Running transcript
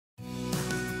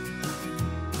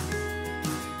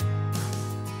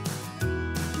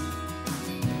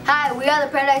Hi, we are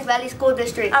the Paradise Valley School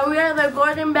District. And we are the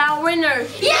Golden Bell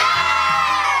winners. Yay!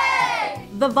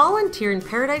 The Volunteer in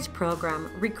Paradise program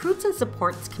recruits and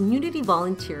supports community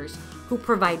volunteers who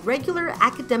provide regular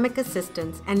academic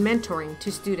assistance and mentoring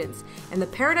to students in the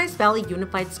Paradise Valley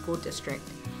Unified School District.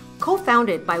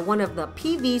 Co-founded by one of the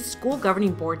PV School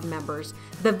Governing Board members,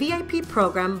 the VIP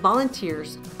program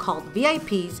volunteers, called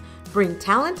VIPs, bring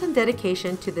talent and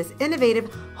dedication to this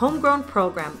innovative, homegrown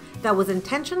program that was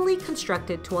intentionally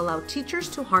constructed to allow teachers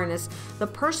to harness the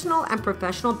personal and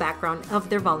professional background of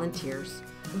their volunteers.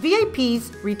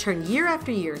 VIPs return year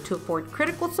after year to afford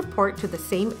critical support to the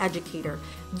same educator.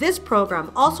 This program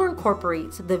also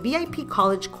incorporates the VIP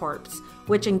College Corps,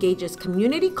 which engages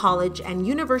community college and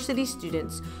university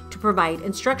students to provide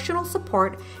instructional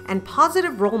support and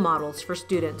positive role models for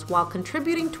students while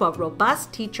contributing to a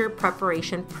robust teacher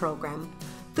preparation program.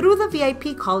 Through the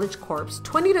VIP College Corps,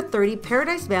 20 to 30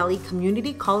 Paradise Valley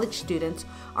Community College students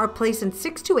are placed in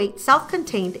 6 to 8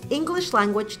 self-contained English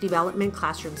language development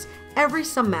classrooms every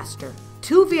semester.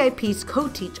 2 VIPs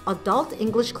co-teach adult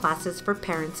English classes for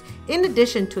parents in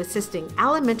addition to assisting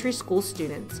elementary school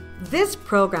students. This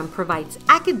program provides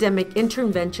academic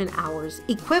intervention hours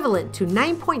equivalent to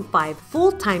 9.5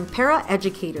 full-time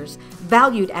para-educators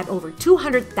valued at over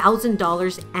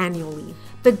 $200,000 annually.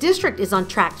 The district is on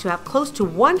track to have close to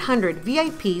 100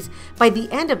 VIPs by the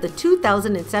end of the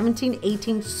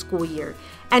 2017-18 school year,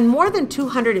 and more than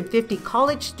 250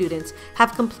 college students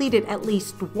have completed at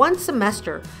least one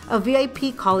semester of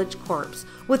VIP College Corps,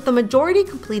 with the majority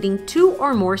completing 2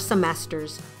 or more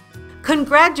semesters.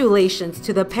 Congratulations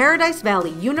to the Paradise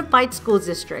Valley Unified School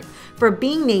District for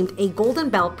being named a Golden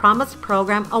Bell Promise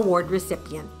Program Award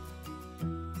recipient.